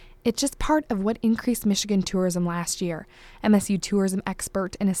It's just part of what increased Michigan tourism last year. MSU tourism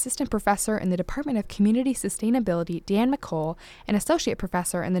expert and assistant professor in the Department of Community Sustainability, Dan McCole, and associate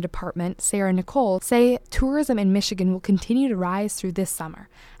professor in the department, Sarah Nicole, say tourism in Michigan will continue to rise through this summer.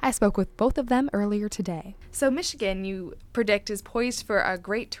 I spoke with both of them earlier today. So Michigan, you predict, is poised for a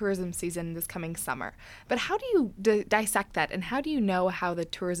great tourism season this coming summer. But how do you dissect that, and how do you know how the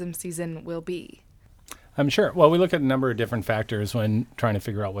tourism season will be? I'm sure. Well, we look at a number of different factors when trying to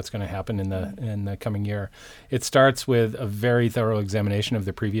figure out what's going to happen in the coming year. It starts with a very thorough examination of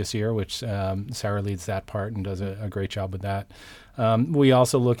the previous year, which Sarah leads that part and does a great job with that. We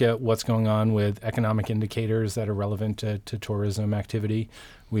also look at what's going on with economic indicators that are relevant to tourism activity.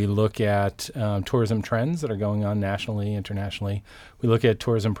 We look at tourism trends that are going on nationally, internationally. We look at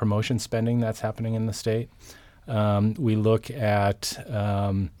tourism promotion spending that's happening in the state. We look at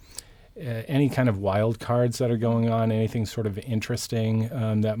any kind of wild cards that are going on, anything sort of interesting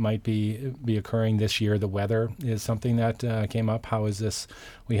that might be occurring this year. The weather is something that came up. How is this?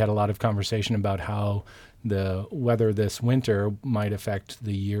 We had a lot of conversation about how the weather this winter might affect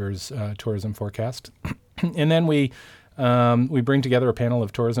the year's tourism forecast. And then we bring together a panel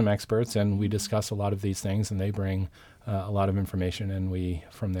of tourism experts, and we discuss a lot of these things, and they bring a lot of information, and we,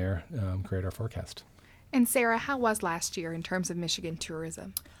 from there, create our forecast. And Sarah, how was last year in terms of Michigan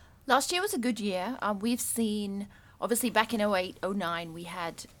tourism? Last year was a good year. We've seen, obviously back in 2008, 2009, we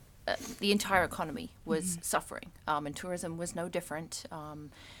had the entire economy was suffering, and tourism was no different.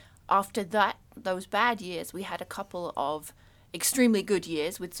 After that, those bad years, we had a couple of extremely good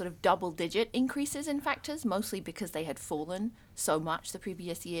years with sort of double-digit increases in factors, mostly because they had fallen so much the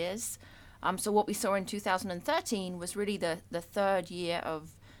previous years. So what we saw in 2013 was really the third year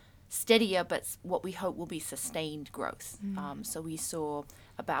of steadier, but what we hope will be sustained growth. So we saw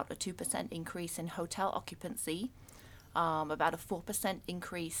about a 2% increase in hotel occupancy, about a 4%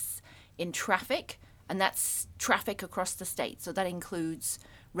 increase in traffic, and that's traffic across the state. So that includes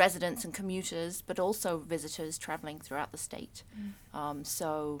residents and commuters, but also visitors traveling throughout the state.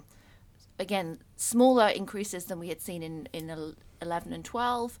 So again, smaller increases than we had seen in 11 and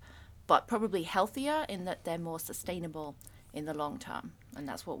 12, but probably healthier in that they're more sustainable in the long term. And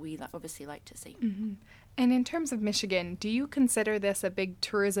that's what we obviously like to see. Mm-hmm. And in terms of Michigan, do you consider this a big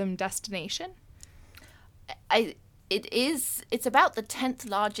tourism destination? It's about the 10th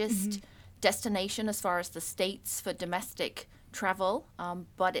largest destination as far as the states for domestic travel,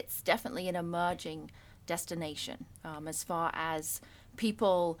 but it's definitely an emerging destination as far as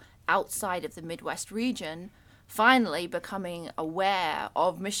people outside of the Midwest region finally becoming aware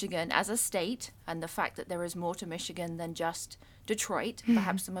of Michigan as a state and the fact that there is more to Michigan than just Detroit,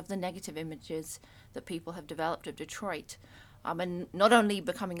 perhaps some of the negative images that people have developed of Detroit. And not only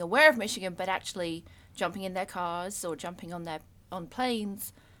becoming aware of Michigan, but actually jumping in their cars or jumping on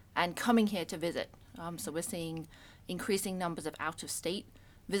planes and coming here to visit. So we're seeing increasing numbers of out-of-state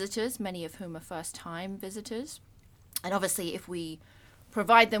visitors, many of whom are first-time visitors. And obviously, if we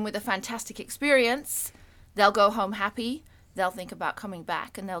provide them with a fantastic experience, they'll go home happy, they'll think about coming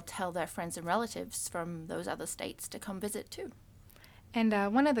back, and they'll tell their friends and relatives from those other states to come visit too. And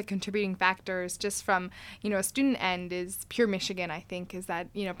one of the contributing factors just from, a student end is Pure Michigan, I think, is that,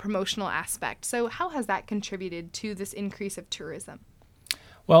 promotional aspect. So how has that contributed to this increase of tourism?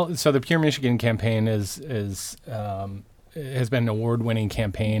 Well, so the Pure Michigan campaign has been an award-winning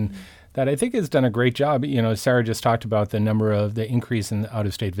campaign that I think has done a great job. Sarah just talked about the increase in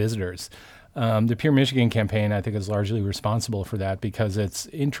out-of-state visitors. The Pure Michigan campaign, I think, is largely responsible for that because it's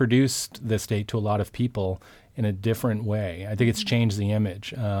introduced the state to a lot of people in a different way. I think it's changed the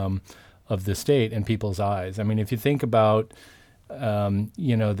image of the state in people's eyes. I mean, if you think about,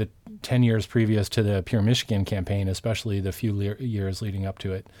 the 10 years previous to the Pure Michigan campaign, especially the few years leading up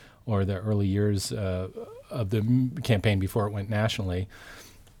to it, or the early years of the campaign before it went nationally,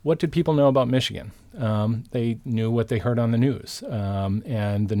 what did people know about Michigan? They knew what they heard on the news,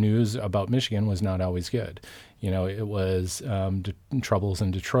 and the news about Michigan was not always good. It was troubles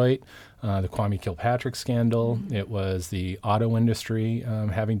in Detroit, the Kwame Kilpatrick scandal. It was the auto industry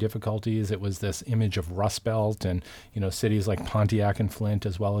having difficulties. It was this image of Rust Belt and, cities like Pontiac and Flint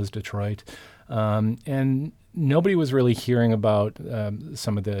as well as Detroit. And nobody was really hearing about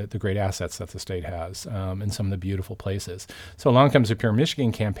some of the great assets that the state has and some of the beautiful places. So along comes the Pure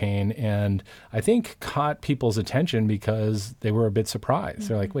Michigan campaign, and I think caught people's attention because they were a bit surprised.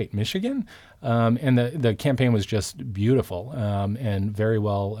 They're like, wait, Michigan? And the campaign was just beautiful and very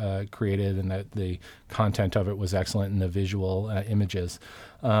well created, and the content of it was excellent, and the visual images.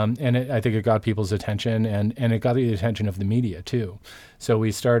 And I think it got people's attention, and it got the attention of the media, too. So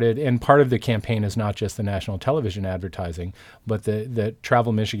we started, and part of the campaign is not just the national television advertising, but the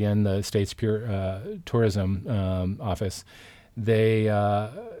Travel Michigan, the state's pure tourism office,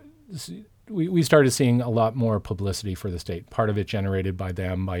 we started seeing a lot more publicity for the state. Part of it generated by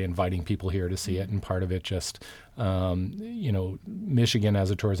them by inviting people here to see it, and part of it just, Michigan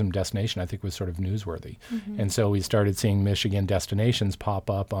as a tourism destination, I think, was sort of newsworthy. And so we started seeing Michigan destinations pop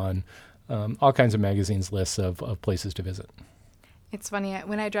up on all kinds of magazines' lists of places to visit. It's funny,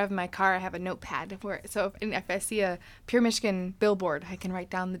 when I drive in my car, I have a notepad so if I see a Pure Michigan billboard, I can write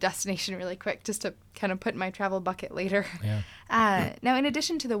down the destination really quick just to kind of put in my travel bucket later. Yeah. Now, in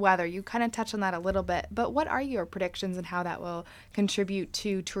addition to the weather, you kind of touched on that a little bit, but what are your predictions and how that will contribute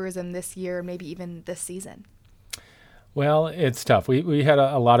to tourism this year, maybe even this season? Well, it's tough. We had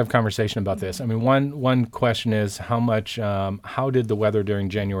a lot of conversation about this. I mean, one question is how did the weather during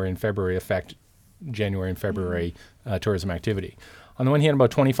January and February affect January and February tourism activity? On the one hand,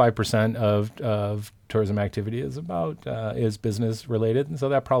 about 25% of tourism activity is business related, and so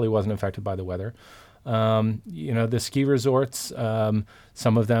that probably wasn't affected by the weather. The ski resorts,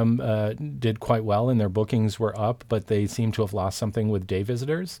 some of them did quite well, and their bookings were up, but they seem to have lost something with day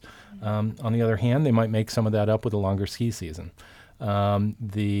visitors. On the other hand, they might make some of that up with a longer ski season.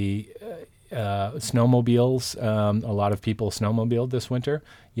 Snowmobiles, a lot of people snowmobiled this winter,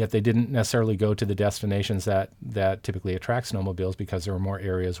 yet they didn't necessarily go to the destinations that typically attract snowmobiles because there were more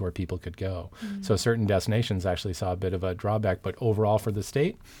areas where people could go. So certain destinations actually saw a bit of a drawback, but overall for the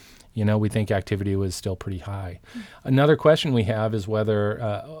state, we think activity was still pretty high. Another question we have is what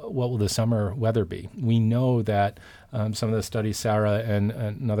will the summer weather be? We know that some of the studies Sarah and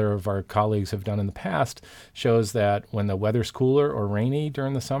another of our colleagues have done in the past shows that when the weather's cooler or rainy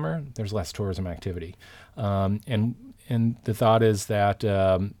during the summer, there's less tourism activity. And the thought is that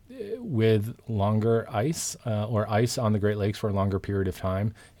with longer ice or ice on the Great Lakes for a longer period of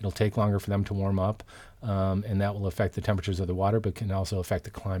time, it'll take longer for them to warm up. And that will affect the temperatures of the water, but can also affect the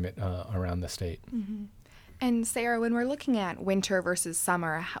climate around the state. Mm-hmm. And Sarah, when we're looking at winter versus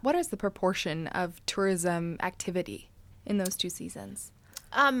summer, what is the proportion of tourism activity in those two seasons?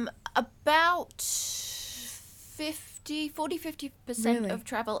 About 40-50% Really? of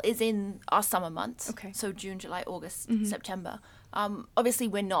travel is in our summer months. Okay. So June, July, August, September. Obviously,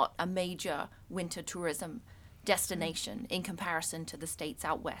 we're not a major winter tourism destination in comparison to the states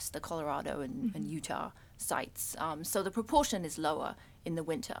out west, the Colorado and Utah sites. So the proportion is lower in the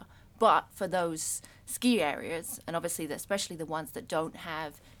winter. But for those ski areas, and obviously especially the ones that don't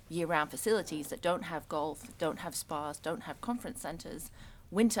have year-round facilities, that don't have golf, don't have spas, don't have conference centers,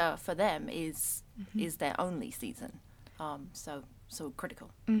 winter for them is their only season. So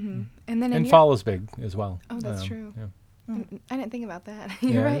critical. Mm-hmm. And then fall is big as well. Oh, that's true. Yeah. I didn't think about that.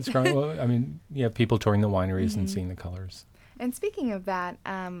 You're right. It's growing. Well, I mean, you have people touring the wineries and seeing the colors. And speaking of that,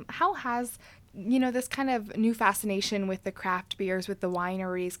 how has this kind of new fascination with the craft beers, with the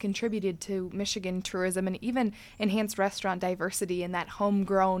wineries, contributed to Michigan tourism and even enhanced restaurant diversity in that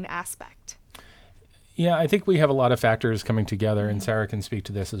homegrown aspect? Yeah, I think we have a lot of factors coming together, and Sarah can speak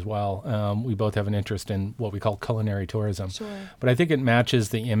to this as well. We both have an interest in what we call culinary tourism. Sure. But I think it matches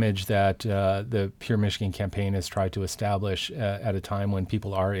the image that the Pure Michigan campaign has tried to establish at a time when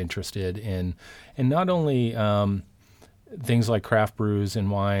people are interested in not only things like craft brews and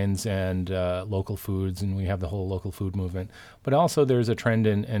wines and local foods, and we have the whole local food movement, but also there's a trend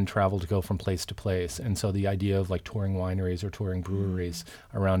in travel to go from place to place. And so the idea of like touring wineries or touring breweries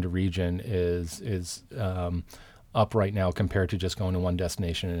around a region is up right now compared to just going to one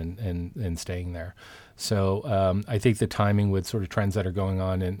destination and staying there. So I think the timing with sort of trends that are going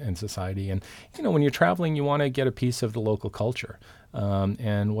on in society, and when you're traveling, you want to get a piece of the local culture.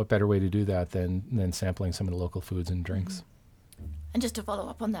 And what better way to do that than sampling some of the local foods and drinks? And just to follow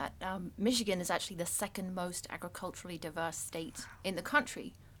up on that, Michigan is actually the second most agriculturally diverse state in the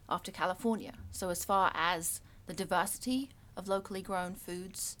country after California. So as far as the diversity of locally grown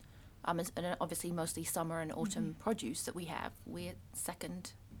foods, and obviously mostly summer and autumn produce that we have, we're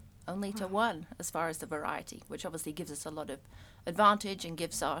second only to one as far as the variety, which obviously gives us a lot of advantage and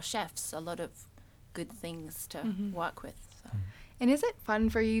gives our chefs a lot of good things to work with. So. And is it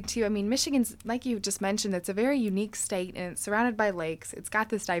fun for you to, Michigan's, like you just mentioned, it's a very unique state and it's surrounded by lakes. It's got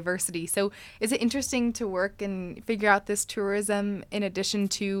this diversity. So is it interesting to work and figure out this tourism in addition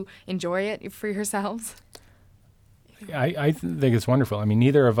to enjoy it for yourselves? I think it's wonderful. I mean,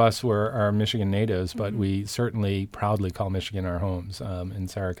 neither of us are Michigan natives, but we certainly proudly call Michigan our homes. And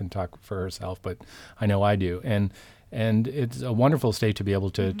Sarah can talk for herself, but I know I do. And it's a wonderful state to be able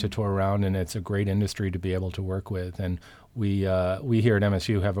to tour around, and it's a great industry to be able to work with. And we here at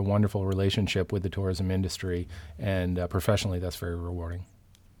MSU have a wonderful relationship with the tourism industry, and professionally, that's very rewarding.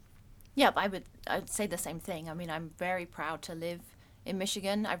 Yeah, I'd say the same thing. I mean, I'm very proud to live in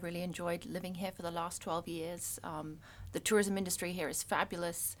Michigan. I've really enjoyed living here for the last 12 years. The tourism industry here is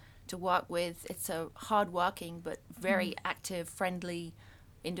fabulous to work with. It's a hard-working but very active, friendly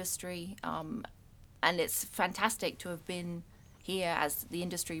industry. And it's fantastic to have been here as the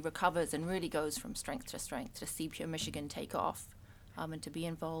industry recovers and really goes from strength to see Pure Michigan take off, and to be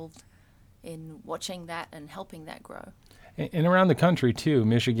involved in watching that and helping that grow. And around the country, too,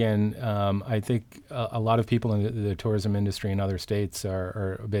 Michigan, I think a lot of people in the tourism industry in other states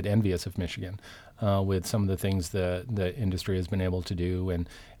are a bit envious of Michigan with some of the things the industry has been able to do and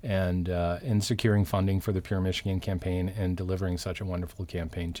in securing funding for the Pure Michigan campaign and delivering such a wonderful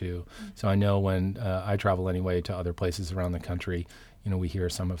campaign, too. So I know when I travel anyway to other places around the country, we hear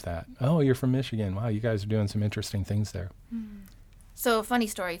some of that. Oh, you're from Michigan. Wow, you guys are doing some interesting things there. So a funny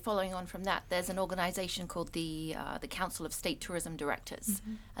story following on from that, there's an organization called the Council of State Tourism Directors,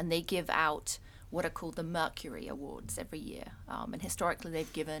 and they give out what are called the Mercury Awards every year. And historically,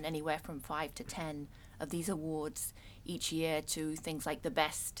 they've given anywhere from 5 to 10 of these awards each year to things like the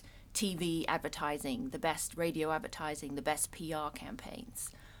best TV advertising, the best radio advertising, the best PR campaigns.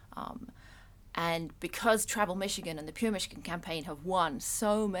 And because Travel Michigan and the Pure Michigan campaign have won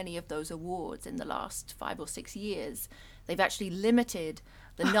so many of those awards in the last 5 or 6 years, they've actually limited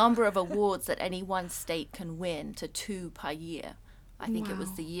the number of awards that any one state can win to 2 per year. I think it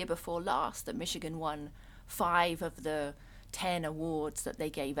was the year before last that Michigan won 5 of the 10 awards that they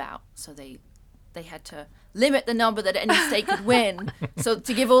gave out. So they had to limit the number that any state could win, so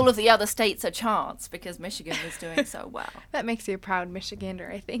to give all of the other states a chance because Michigan was doing so well. That makes you a proud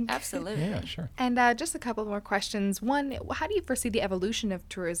Michigander, I think. Absolutely. Yeah, sure. And just a couple more questions. One, how do you foresee the evolution of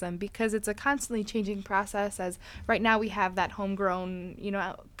tourism? Because it's a constantly changing process, as right now we have that homegrown,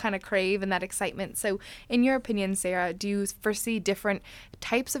 kind of crave and that excitement. So in your opinion, Sarah, do you foresee different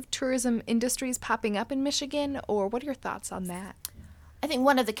types of tourism industries popping up in Michigan, or what are your thoughts on that? I think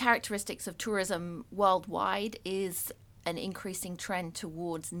one of the characteristics of tourism worldwide is an increasing trend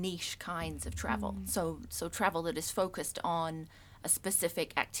towards niche kinds of travel. So travel that is focused on a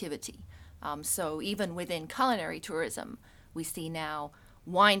specific activity. So even within culinary tourism, we see now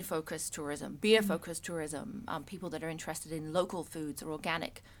wine-focused tourism, beer-focused tourism, people that are interested in local foods or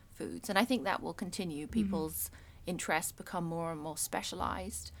organic foods. And I think that will continue. People's interests become more and more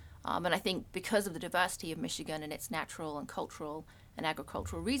specialized. And I think because of the diversity of Michigan and its natural and cultural and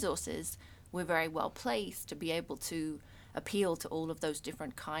agricultural resources, we're very well placed to be able to appeal to all of those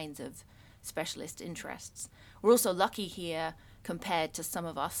different kinds of specialist interests. We're also lucky here compared to some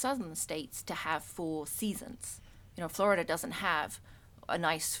of our southern states to have 4 seasons. Florida doesn't have a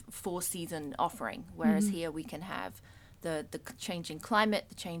nice 4-season offering, whereas here we can have the changing climate,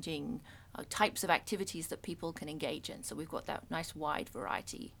 the changing types of activities that people can engage in. So we've got that nice wide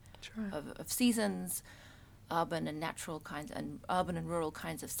variety of seasons, urban and natural kinds, and urban and rural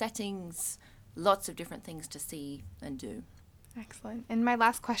kinds of settings, lots of different things to see and do. Excellent. And my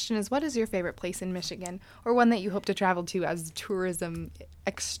last question is, what is your favorite place in Michigan, or one that you hope to travel to as tourism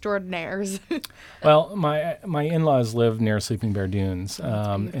extraordinaires? Well, my in-laws live near Sleeping Bear Dunes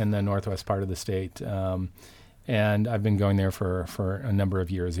in the northwest part of the state. And I've been going there for a number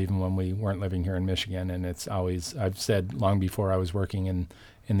of years, even when we weren't living here in Michigan. And it's always, I've said long before I was working in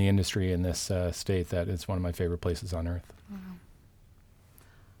the industry in this state, that it's one of my favorite places on earth. Wow.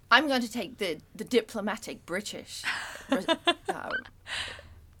 I'm going to take the diplomatic British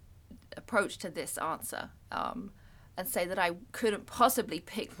approach to this answer and say that I couldn't possibly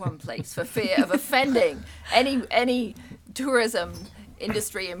pick one place for fear of offending any tourism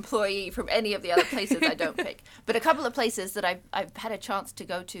industry employee from any of the other places I don't pick. But a couple of places that I've had a chance to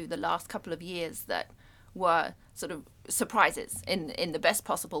go to the last couple of years that were sort of surprises in the best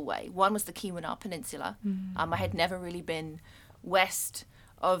possible way. One was the Keweenaw Peninsula. I had never really been west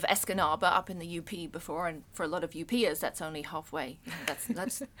of Escanaba up in the UP before, and for a lot of UPers, that's only halfway.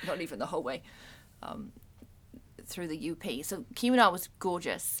 That's not even the whole way through the UP. So Keweenaw was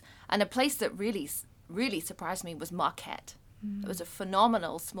gorgeous, and a place that really, really surprised me was Marquette. It was a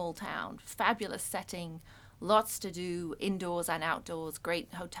phenomenal small town, fabulous setting, lots to do indoors and outdoors,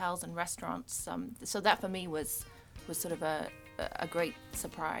 great hotels and restaurants. So that for me was sort of a great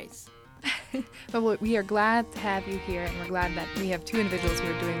surprise. Well, we are glad to have you here, and we're glad that we have 2 individuals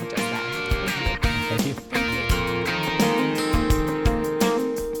who are doing just that. Thank you. Thank you. Thank you.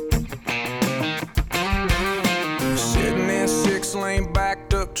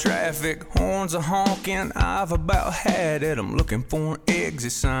 traffic, horns are honking, I've about had it, I'm looking for an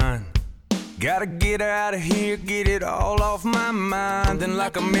exit sign. Gotta get out of here, get it all off my mind. Then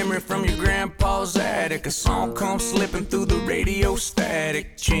like a memory from your grandpa's attic, a song comes slipping through the radio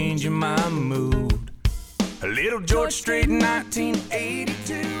static, changing my mood. A little George Strait,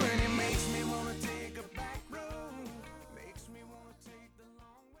 1982.